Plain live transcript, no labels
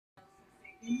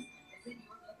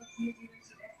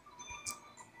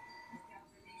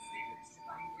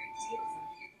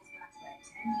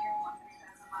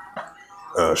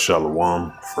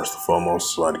Shalom. First and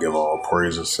foremost, I'd like to give all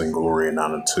praises and glory and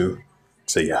honor to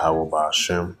Yahweh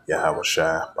Ba'Hashem, Yahweh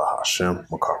Shai Ba'Hashem,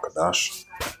 Makakadash,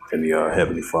 and the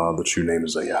Heavenly Father. The true name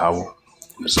is Yahweh,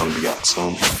 and His only begotten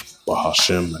Son,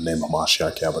 Ba'Hashem, the name of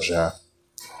Mashiach Yahweh.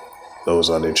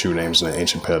 Those are their true names in the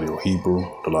ancient Paleo Hebrew,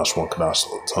 the last one Kadash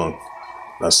of the tongue.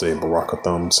 And I say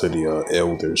Barakatham to the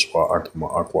elders, Ba'Akim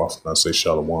Akwaf, and I say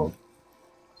Shalom.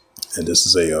 And this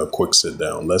is a quick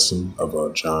sit-down lesson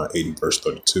of John 80, verse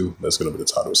 32. That's going to be the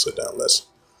title of sit-down lesson.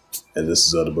 And this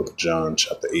is the book of John,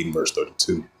 chapter 80, verse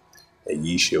 32. And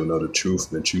ye shall know the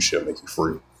truth, and the truth shall make you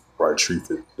free. Right?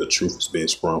 The truth is being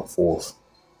sprung forth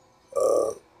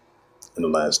in the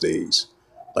last days.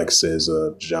 Like it says,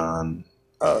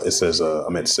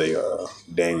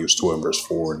 Daniel's 12, verse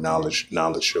 4,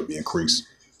 knowledge shall be increased.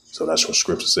 So that's what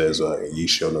scripture says, and ye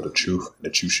shall know the truth, and the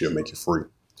truth shall make you free.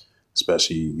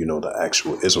 Especially, the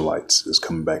actual Israelites is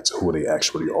coming back to who they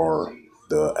actually are.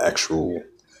 The actual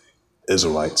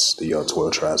Israelites, the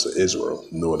 12 tribes of Israel,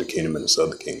 the northern kingdom and the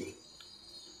southern kingdom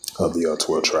of the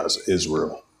 12 tribes of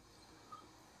Israel.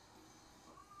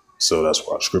 So that's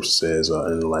why scripture says,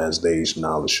 in the last days,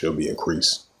 knowledge shall be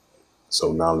increased.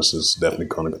 So knowledge is definitely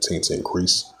going to continue to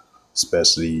increase,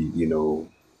 especially,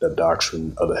 the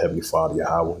doctrine of the Heavenly Father,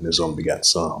 Yahweh, and His only begotten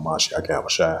Son, Mashiach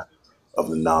Yahweh, of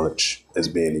the knowledge is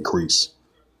being increased.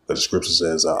 But the scripture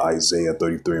says, Isaiah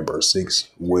 33 and verse 6,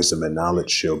 wisdom and knowledge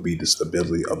shall be the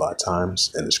stability of our times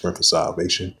and the strength of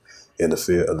salvation in the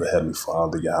fear of the Heavenly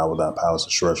Father, Yahweh, thy palace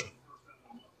and treasure.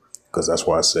 Because that's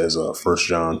why it says, 1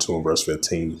 John 2 and verse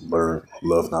 15,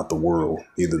 love not the world,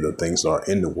 neither the things that are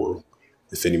in the world.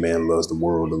 If any man loves the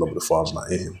world, the love of the Father is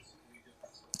not in him.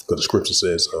 Because the scripture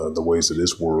says, the ways of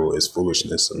this world is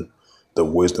foolishness, and the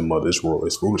wisdom of this world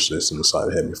is foolishness in the sight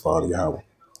of Heavenly Father Yahweh.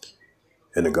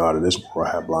 And the God of this world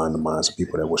have blind the minds of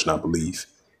people that wish not believe.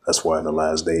 That's why in the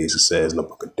last days it says in the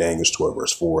book of Daniel 12,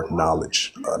 verse 4,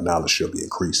 knowledge shall be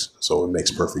increased. So it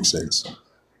makes perfect sense.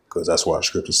 Because that's why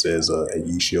scripture says, and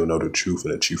ye shall know the truth,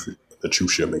 and the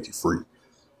truth shall make you free.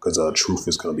 Because truth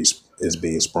is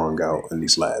being sprung out in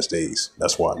these last days.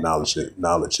 That's why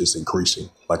knowledge is increasing.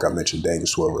 Like I mentioned, Daniel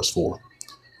 12, verse 4.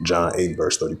 John 8,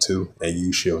 verse 32, and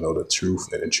you shall know the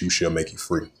truth, and the truth shall make you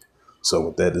free. So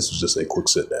with that, this was just a quick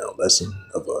sit-down lesson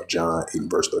of John 8,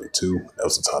 verse 32. That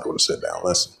was the title of the sit-down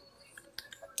lesson.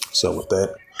 So with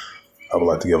that, I would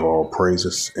like to give all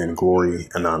praises and glory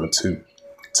and honor to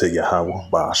Yahweh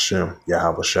Ba'Hashem,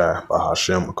 Yahweh Shai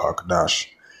Ba'Hashem, Makakadash,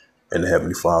 and the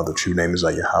Heavenly Father. The true name is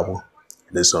Yahweh,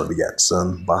 and His only begotten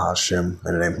Son, Ba'Hashem,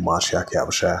 in the name of Mashiach Yahweh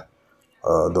Shai.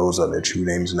 Those are their true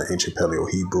names in the ancient Paleo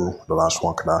Hebrew, the last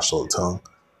one Kadash of the tongue.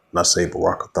 And I say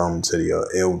Barakatham to the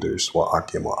elders,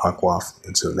 Wa'akim Akwaf.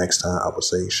 Until next time, I will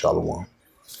say Shalom.